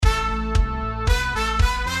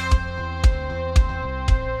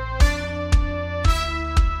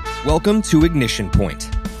Welcome to Ignition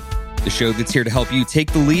Point, the show that's here to help you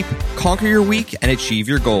take the leap, conquer your week, and achieve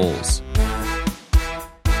your goals.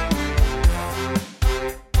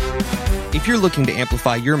 If you're looking to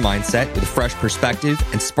amplify your mindset with a fresh perspective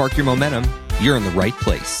and spark your momentum, you're in the right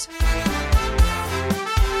place.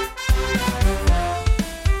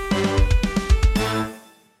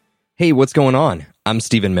 Hey, what's going on? I'm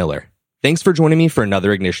Stephen Miller. Thanks for joining me for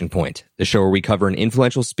another Ignition Point, the show where we cover an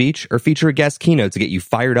influential speech or feature a guest keynote to get you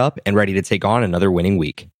fired up and ready to take on another winning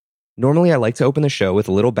week. Normally, I like to open the show with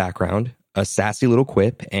a little background, a sassy little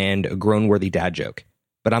quip, and a grown-worthy dad joke.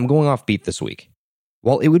 But I'm going off beat this week.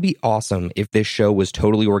 While it would be awesome if this show was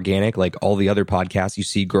totally organic like all the other podcasts you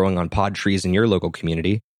see growing on pod trees in your local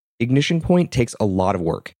community, Ignition Point takes a lot of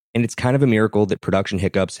work, and it's kind of a miracle that production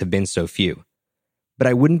hiccups have been so few. But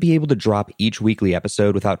I wouldn't be able to drop each weekly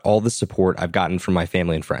episode without all the support I've gotten from my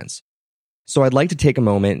family and friends. So I'd like to take a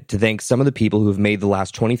moment to thank some of the people who have made the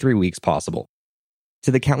last 23 weeks possible. To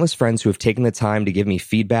the countless friends who have taken the time to give me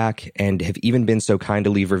feedback and have even been so kind to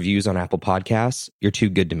leave reviews on Apple Podcasts, you're too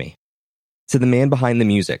good to me. To the man behind the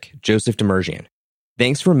music, Joseph Demerjian,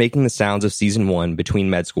 thanks for making the sounds of Season 1 between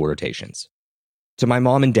med school rotations. To my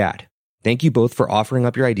mom and dad, thank you both for offering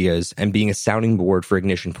up your ideas and being a sounding board for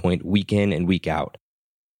Ignition Point week in and week out.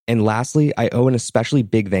 And lastly, I owe an especially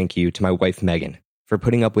big thank you to my wife, Megan, for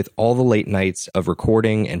putting up with all the late nights of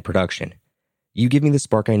recording and production. You give me the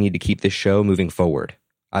spark I need to keep this show moving forward.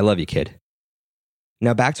 I love you, kid.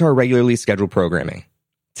 Now back to our regularly scheduled programming.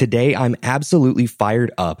 Today, I'm absolutely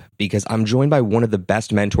fired up because I'm joined by one of the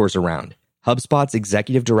best mentors around, HubSpot's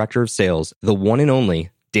Executive Director of Sales, the one and only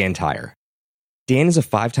Dan Tyre. Dan is a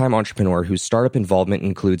 5-time entrepreneur whose startup involvement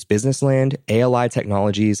includes Businessland, ALI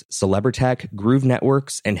Technologies, Celebritech, Groove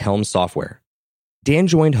Networks, and Helm Software. Dan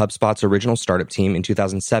joined HubSpot's original startup team in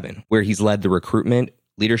 2007, where he's led the recruitment,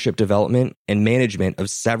 leadership development, and management of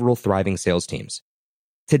several thriving sales teams.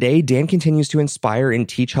 Today, Dan continues to inspire and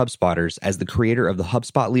teach HubSpotters as the creator of the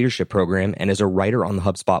HubSpot Leadership Program and as a writer on the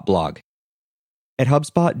HubSpot blog. At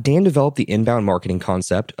HubSpot, Dan developed the inbound marketing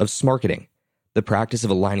concept of smarketing, the practice of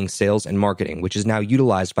aligning sales and marketing, which is now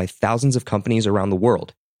utilized by thousands of companies around the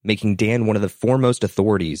world, making Dan one of the foremost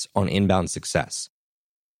authorities on inbound success.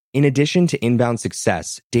 In addition to inbound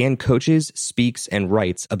success, Dan coaches, speaks, and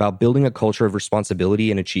writes about building a culture of responsibility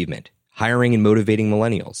and achievement, hiring and motivating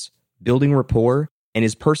millennials, building rapport, and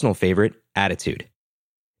his personal favorite, attitude.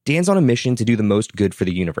 Dan's on a mission to do the most good for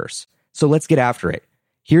the universe, so let's get after it.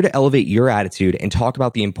 Here to elevate your attitude and talk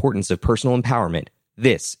about the importance of personal empowerment,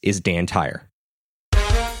 this is Dan Tyre.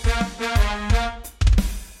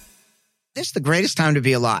 This is the greatest time to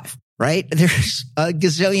be alive, right? There's a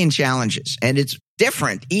gazillion challenges, and it's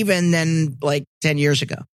different even than like 10 years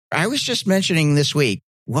ago. I was just mentioning this week,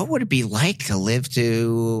 what would it be like to live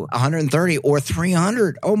to 130 or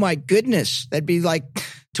 300? Oh my goodness. That'd be like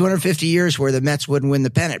 250 years where the Mets wouldn't win the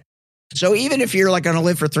pennant. So even if you're like going to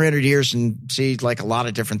live for 300 years and see like a lot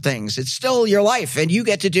of different things, it's still your life and you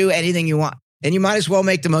get to do anything you want and you might as well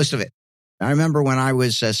make the most of it. I remember when I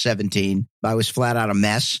was 17, I was flat out a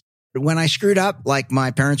mess. When I screwed up, like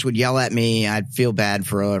my parents would yell at me, I'd feel bad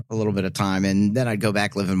for a little bit of time, and then I'd go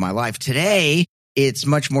back living my life. Today, it's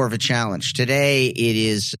much more of a challenge. Today, it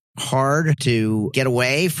is hard to get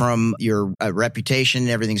away from your reputation.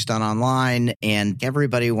 Everything's done online, and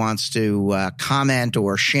everybody wants to comment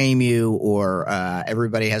or shame you, or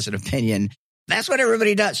everybody has an opinion. That's what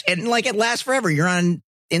everybody does. And like it lasts forever. You're on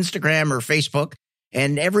Instagram or Facebook,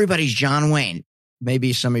 and everybody's John Wayne.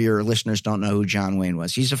 Maybe some of your listeners don't know who John Wayne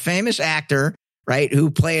was. He's a famous actor, right,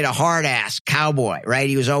 who played a hard-ass cowboy, right?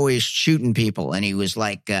 He was always shooting people, and he was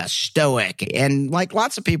like stoic. And like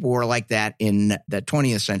lots of people were like that in the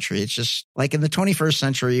 20th century. It's just like in the 21st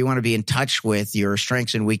century, you want to be in touch with your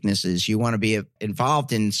strengths and weaknesses. You want to be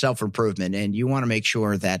involved in self-improvement, and you want to make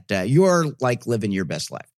sure that you're like living your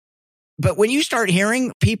best life. But when you start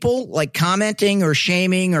hearing people like commenting or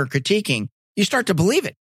shaming or critiquing, you start to believe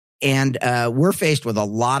it. And we're faced with a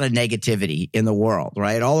lot of negativity in the world,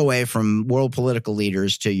 right? All the way from world political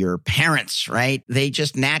leaders to your parents, right? They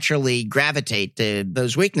just naturally gravitate to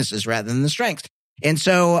those weaknesses rather than the strengths. And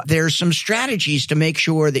so there's some strategies to make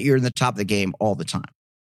sure that you're in the top of the game all the time.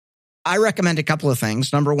 I recommend a couple of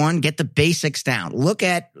things. Number one, get the basics down. Look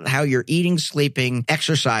at how you're eating, sleeping,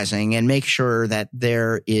 exercising, and make sure that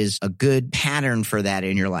there is a good pattern for that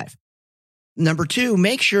in your life. Number two,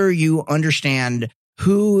 make sure you understand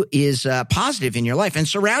who is positive in your life and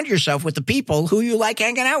surround yourself with the people who you like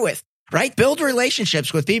hanging out with, right? Build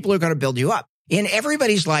relationships with people who are going to build you up. In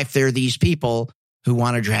everybody's life, there are these people who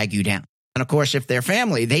want to drag you down. And of course, if they're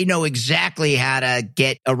family, they know exactly how to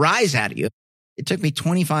get a rise out of you. It took me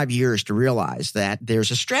 25 years to realize that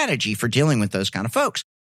there's a strategy for dealing with those kind of folks.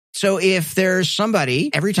 So if there's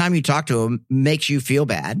somebody, every time you talk to them makes you feel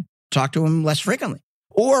bad, talk to them less frequently.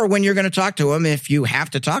 Or when you're going to talk to them, if you have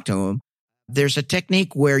to talk to them, there's a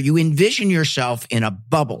technique where you envision yourself in a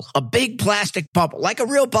bubble, a big plastic bubble, like a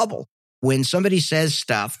real bubble. When somebody says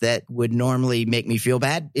stuff that would normally make me feel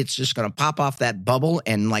bad, it's just going to pop off that bubble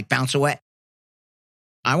and like bounce away.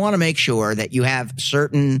 I want to make sure that you have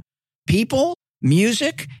certain people,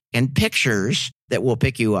 music, and pictures that will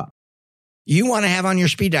pick you up. You want to have on your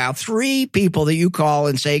speed dial 3 people that you call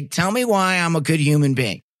and say, tell me why I'm a good human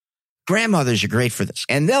being. Grandmothers are great for this,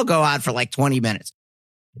 and they'll go out for like 20 minutes.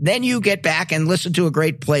 Then you get back and listen to a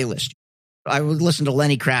great playlist. I would listen to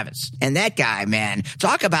Lenny Kravitz, and that guy, man,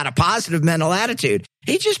 talk about a positive mental attitude.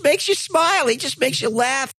 He just makes you smile. He just makes you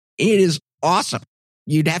laugh. It is awesome.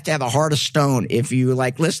 You'd have to have a heart of stone if you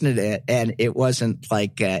like listened to it and it wasn't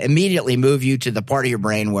like immediately move you to the part of your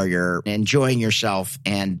brain where you're enjoying yourself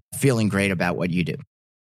and feeling great about what you do.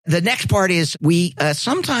 The next part is we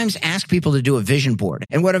sometimes ask people to do a vision board.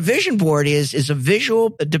 And what a vision board is a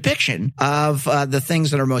visual depiction of the things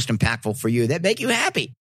that are most impactful for you that make you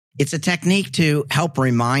happy. It's a technique to help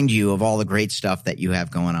remind you of all the great stuff that you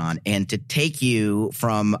have going on and to take you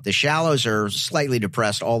from the shallows or slightly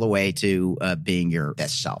depressed all the way to being your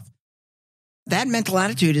best self. That mental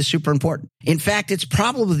attitude is super important. In fact, it's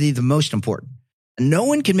probably the most important. No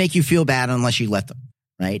one can make you feel bad unless you let them,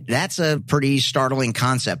 right? That's a pretty startling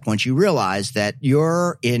concept once you realize that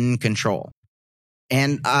you're in control.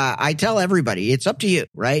 And I tell everybody, it's up to you,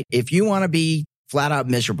 right? If you want to be flat out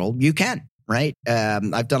miserable, you can. Right?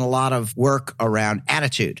 I've done a lot of work around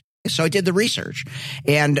attitude. So I did the research.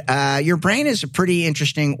 And your brain is a pretty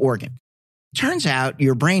interesting organ. Turns out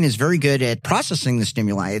your brain is very good at processing the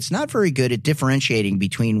stimuli. It's not very good at differentiating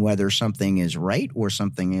between whether something is right or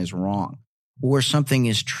something is wrong, or something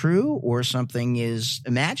is true or something is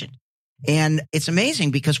imagined. And it's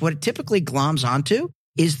amazing because what it typically gloms onto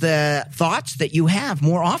is the thoughts that you have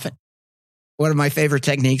more often. One of my favorite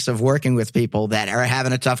techniques of working with people that are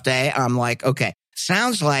having a tough day, I'm like, okay,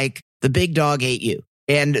 sounds like the big dog ate you.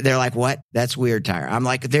 And they're like, what? That's weird, Tyre. I'm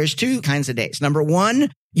like, there's 2 kinds of days. Number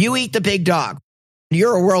 1, you eat the big dog.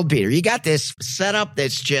 You're a world beater. You got this setup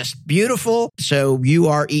that's just beautiful. So you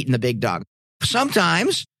are eating the big dog.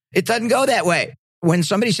 Sometimes it doesn't go that way. When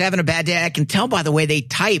somebody's having a bad day, I can tell by the way they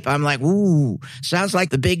type. I'm like, ooh, sounds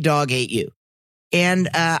like the big dog ate you. And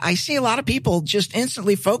I see a lot of people just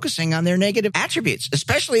instantly focusing on their negative attributes,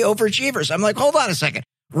 especially overachievers. I'm like, hold on a second.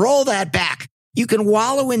 Roll that back. You can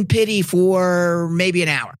wallow in pity for maybe an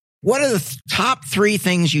hour. What are the top 3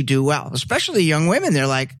 things you do well? Especially young women. They're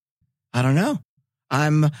like, I don't know.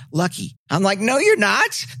 I'm lucky. I'm like, no, you're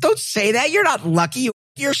not. Don't say that. You're not lucky.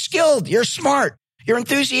 You're skilled. You're smart. You're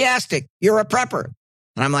enthusiastic. You're a prepper.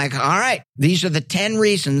 And I'm like, all right, these are the 10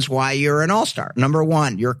 reasons why you're an all-star. Number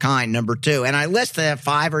 1, you're kind. Number 2, and I list the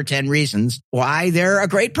 5 or 10 reasons why they're a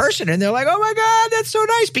great person. And they're like, oh my God, that's so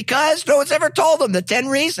nice, because no one's ever told them the 10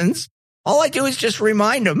 reasons. All I do is just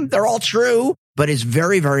remind them they're all true, but it's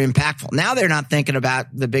very, very impactful. Now they're not thinking about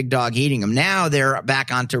the big dog eating them. Now they're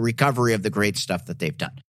back onto recovery of the great stuff that they've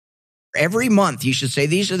done. Every month, you should say,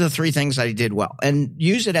 these are the 3 things I did well, and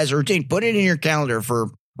use it as a routine. Put it in your calendar for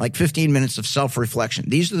like 15 minutes of self-reflection.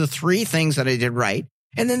 These are the 3 things that I did right.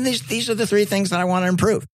 And then these are the 3 things that I want to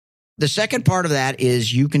improve. The second part of that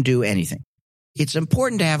is you can do anything. It's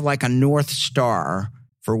important to have like a North Star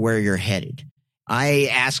for where you're headed. I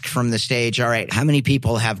ask from the stage, all right, how many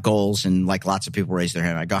people have goals? And like lots of people raise their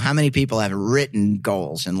hand. I go, how many people have written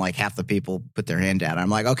goals? And like half the people put their hand down. I'm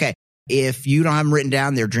like, okay, if you don't have them written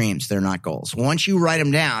down, they're dreams. They're not goals. Once you write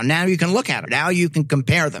them down, now you can look at them. Now you can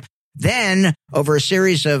compare them. Then over a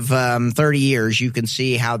series of 30 years, you can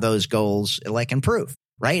see how those goals like improve,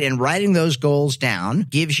 right? And writing those goals down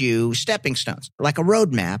gives you stepping stones, like a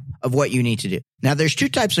roadmap of what you need to do. Now, there's 2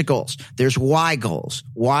 types of goals. There's why goals,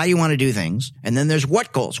 why you want to do things. And then there's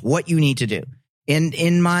what goals, what you need to do. And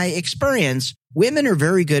in my experience, women are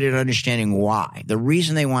very good at understanding why, the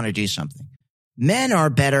reason they want to do something. Men are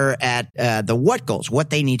better at the what goals, what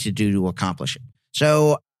they need to do to accomplish it.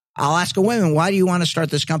 So I'll ask a woman, why do you want to start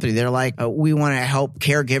this company? They're like, we want to help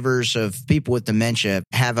caregivers of people with dementia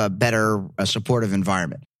have a better supportive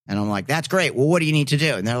environment. And I'm like, that's great. Well, what do you need to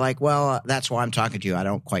do? And they're like, well, that's why I'm talking to you. I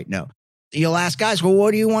don't quite know. You'll ask guys, well,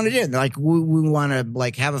 what do you want to do? And they're like, we want to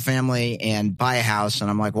like have a family and buy a house. And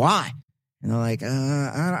I'm like, why? And they're like,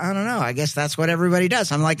 I don't know. I guess that's what everybody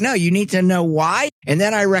does. I'm like, no, you need to know why. And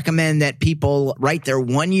then I recommend that people write their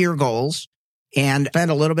 1-year goals and spend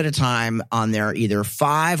a little bit of time on their either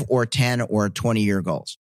 5 or 10 or 20-year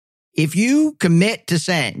goals. If you commit to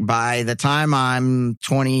saying by the time I'm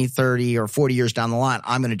 20, 30, or 40 years down the line,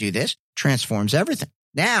 I'm going to do this, transforms everything.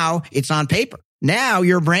 Now it's on paper. Now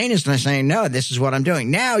your brain is saying, no, this is what I'm doing.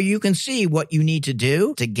 Now you can see what you need to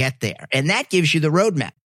do to get there. And that gives you the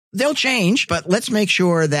roadmap. They'll change, but let's make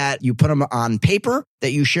sure that you put them on paper,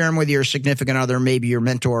 that you share them with your significant other, maybe your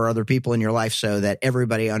mentor or other people in your life so that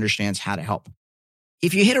everybody understands how to help.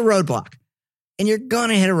 If you hit a roadblock, and you're going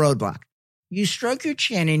to hit a roadblock, you stroke your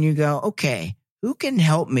chin and you go, okay, who can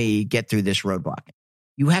help me get through this roadblock?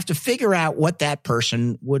 You have to figure out what that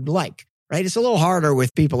person would like, right? It's a little harder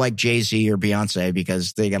with people like Jay-Z or Beyonce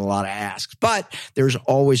because they get a lot of asks, but there's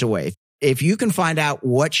always a way. If you can find out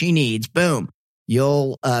what she needs, boom,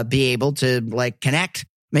 you'll be able to connect.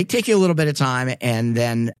 May take you a little bit of time and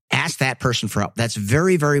then ask that person for help. That's a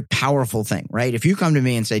very, very powerful thing, right? If you come to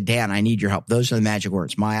me and say, Dan, I need your help. Those are the magic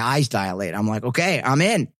words. My eyes dilate. I'm like, okay, I'm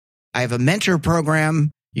in. I have a mentor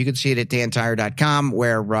program. You can see it at dantyre.com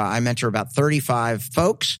where I mentor about 35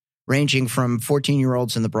 folks ranging from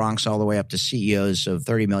 14-year-olds in the Bronx all the way up to CEOs of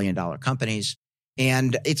 $30 million companies.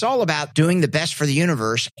 And it's all about doing the best for the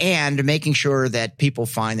universe and making sure that people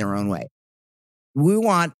find their own way. We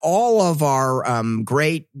want all of our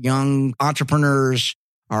great young entrepreneurs,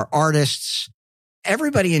 our artists,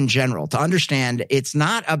 everybody in general to understand it's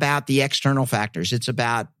not about the external factors. It's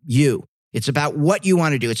about you. It's about what you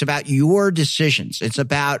want to do. It's about your decisions. It's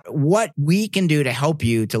about what we can do to help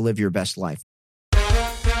you to live your best life.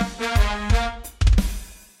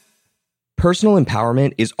 Personal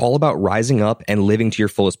empowerment is all about rising up and living to your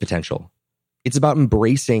fullest potential. It's about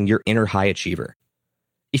embracing your inner high achiever.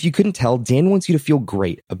 If you couldn't tell, Dan wants you to feel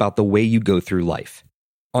great about the way you go through life.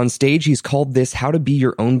 On stage, he's called this how to be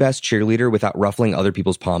your own best cheerleader without ruffling other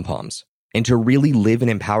people's pom-poms. And to really live an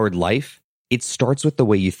empowered life, it starts with the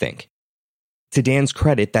way you think. To Dan's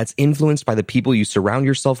credit, that's influenced by the people you surround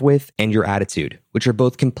yourself with and your attitude, which are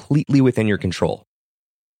both completely within your control.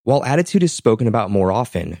 While attitude is spoken about more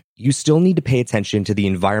often, you still need to pay attention to the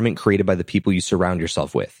environment created by the people you surround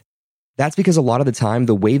yourself with. That's because a lot of the time,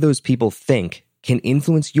 the way those people think can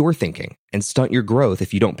influence your thinking and stunt your growth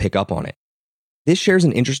if you don't pick up on it. This shares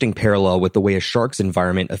an interesting parallel with the way a shark's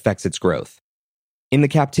environment affects its growth. In the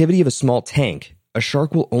captivity of a small tank, a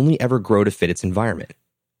shark will only ever grow to fit its environment.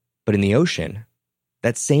 But in the ocean,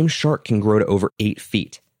 that same shark can grow to over 8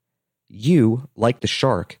 feet. You, like the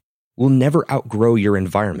shark, will never outgrow your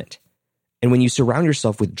environment. And when you surround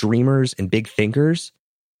yourself with dreamers and big thinkers,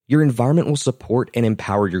 your environment will support and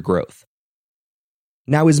empower your growth.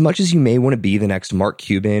 Now, as much as you may want to be the next Mark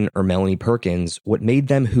Cuban or Melanie Perkins, what made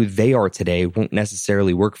them who they are today won't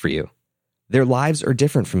necessarily work for you. Their lives are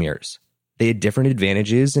different from yours. They had different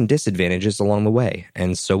advantages and disadvantages along the way,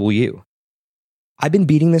 and so will you. I've been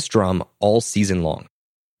beating this drum all season long,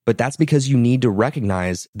 but that's because you need to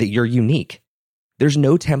recognize that you're unique. There's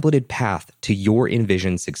no templated path to your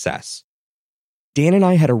envisioned success. Dan and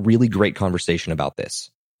I had a really great conversation about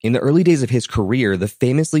this. In the early days of his career, the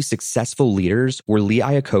famously successful leaders were Lee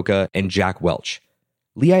Iacocca and Jack Welch.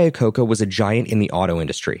 Lee Iacocca was a giant in the auto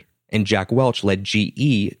industry, and Jack Welch led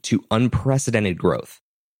GE to unprecedented growth.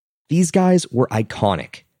 These guys were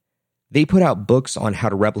iconic. They put out books on how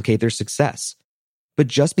to replicate their success. But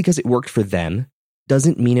just because it worked for them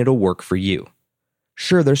doesn't mean it'll work for you.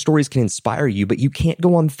 Sure, their stories can inspire you, but you can't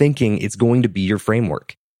go on thinking it's going to be your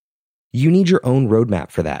framework. You need your own roadmap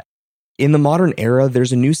for that. In the modern era,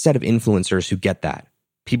 there's a new set of influencers who get that.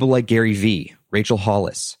 People like Gary Vee, Rachel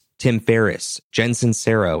Hollis, Tim Ferriss, Jen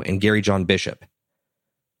Sincero, and Gary John Bishop.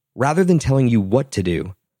 Rather than telling you what to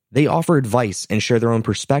do, they offer advice and share their own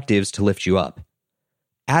perspectives to lift you up.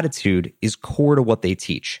 Attitude is core to what they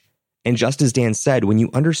teach. And just as Dan said, when you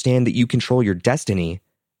understand that you control your destiny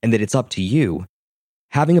and that it's up to you,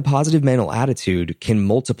 having a positive mental attitude can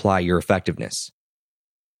multiply your effectiveness.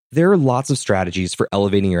 There are lots of strategies for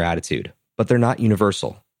elevating your attitude, but they're not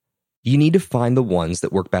universal. You need to find the ones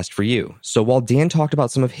that work best for you. So while Dan talked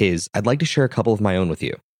about some of his, I'd like to share a couple of my own with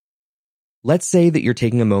you. Let's say that you're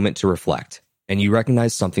taking a moment to reflect, and you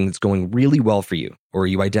recognize something that's going really well for you, or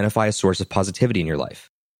you identify a source of positivity in your life.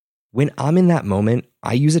 When I'm in that moment,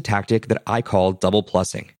 I use a tactic that I call double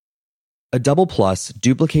plussing. A double plus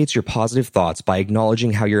duplicates your positive thoughts by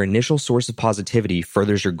acknowledging how your initial source of positivity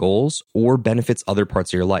furthers your goals or benefits other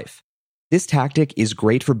parts of your life. This tactic is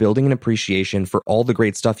great for building an appreciation for all the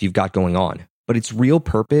great stuff you've got going on, but its real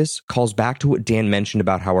purpose calls back to what Dan mentioned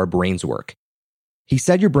about how our brains work. He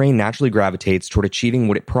said your brain naturally gravitates toward achieving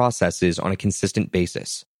what it processes on a consistent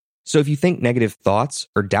basis. So if you think negative thoughts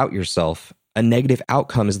or doubt yourself, a negative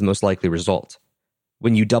outcome is the most likely result.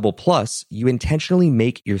 When you double plus, you intentionally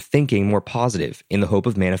make your thinking more positive in the hope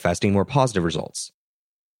of manifesting more positive results.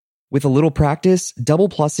 With a little practice, double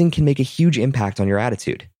plussing can make a huge impact on your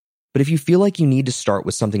attitude. But if you feel like you need to start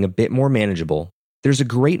with something a bit more manageable, there's a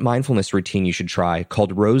great mindfulness routine you should try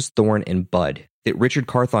called Rose, Thorn, and Bud that Richard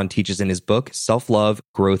Carthon teaches in his book, Self-Love,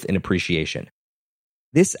 Growth, and Appreciation.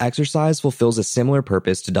 This exercise fulfills a similar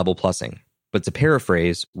purpose to double plussing. But to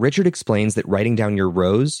paraphrase, Richard explains that writing down your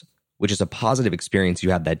rose, which is a positive experience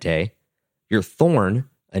you had that day, your thorn,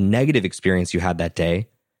 a negative experience you had that day,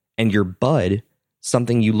 and your bud,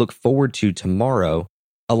 something you look forward to tomorrow,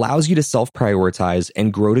 allows you to self-prioritize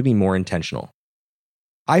and grow to be more intentional.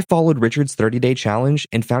 I followed Richard's 30-day challenge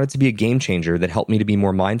and found it to be a game changer that helped me to be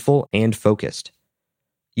more mindful and focused.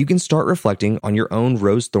 You can start reflecting on your own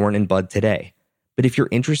rose, thorn, and bud today. But if you're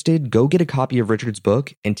interested, go get a copy of Richard's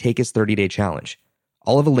book and take his 30-day challenge.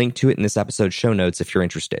 I'll have a link to it in this episode's show notes if you're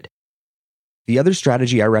interested. The other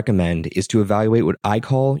strategy I recommend is to evaluate what I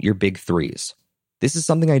call your big threes. This is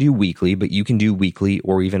something I do weekly, but you can do weekly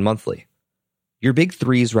or even monthly. Your big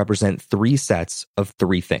threes represent 3 sets of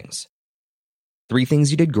 3 things. 3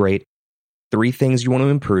 things you did great, 3 things you want to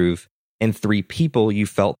improve, and 3 people you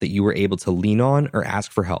felt that you were able to lean on or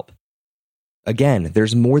ask for help. Again,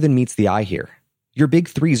 there's more than meets the eye here. Your big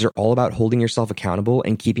threes are all about holding yourself accountable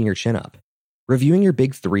and keeping your chin up. Reviewing your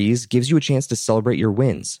big threes gives you a chance to celebrate your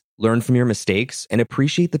wins, learn from your mistakes, and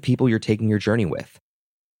appreciate the people you're taking your journey with.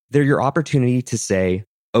 They're your opportunity to say,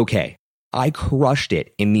 okay, I crushed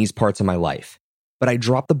it in these parts of my life, but I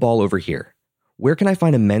dropped the ball over here. Where can I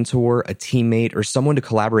find a mentor, a teammate, or someone to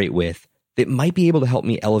collaborate with that might be able to help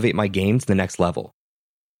me elevate my game to the next level?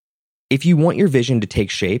 If you want your vision to take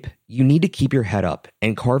shape, you need to keep your head up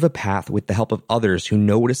and carve a path with the help of others who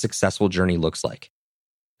know what a successful journey looks like.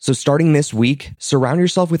 So starting this week, surround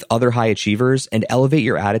yourself with other high achievers and elevate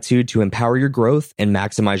your attitude to empower your growth and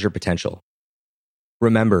maximize your potential.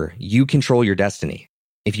 Remember, you control your destiny.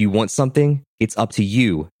 If you want something, it's up to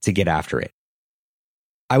you to get after it.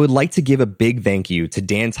 I would like to give a big thank you to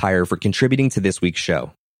Dan Tyre for contributing to this week's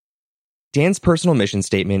show. Dan's personal mission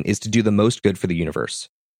statement is to do the most good for the universe.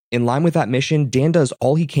 In line with that mission, Dan does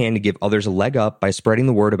all he can to give others a leg up by spreading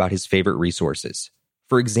the word about his favorite resources.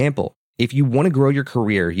 For example, if you want to grow your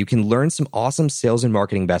career, you can learn some awesome sales and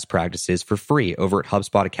marketing best practices for free over at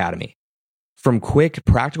HubSpot Academy. From quick,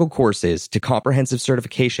 practical courses to comprehensive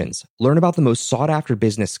certifications, learn about the most sought-after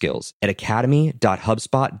business skills at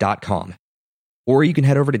academy.hubspot.com. Or you can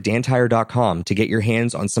head over to dantyre.com to get your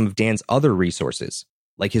hands on some of Dan's other resources,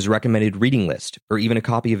 like his recommended reading list or even a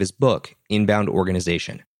copy of his book, Inbound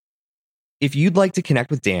Organization. If you'd like to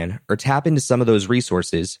connect with Dan or tap into some of those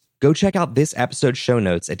resources, go check out this episode's show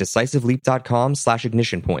notes at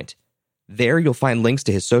decisiveleap.com/ignitionpoint. There you'll find links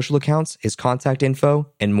to his social accounts, his contact info,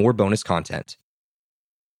 and more bonus content.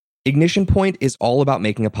 Ignition Point is all about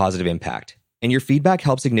making a positive impact, and your feedback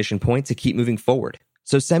helps Ignition Point to keep moving forward.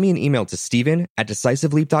 So send me an email to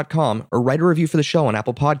steven@decisiveleap.com or write a review for the show on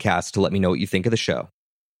Apple Podcasts to let me know what you think of the show.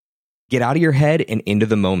 Get out of your head and into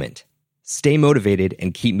the moment. Stay motivated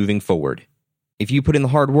and keep moving forward. If you put in the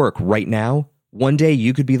hard work right now, one day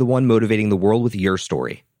you could be the one motivating the world with your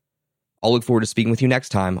story. I'll look forward to speaking with you next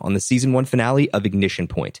time on the Season 1 finale of Ignition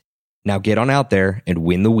Point. Now get on out there and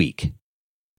win the week.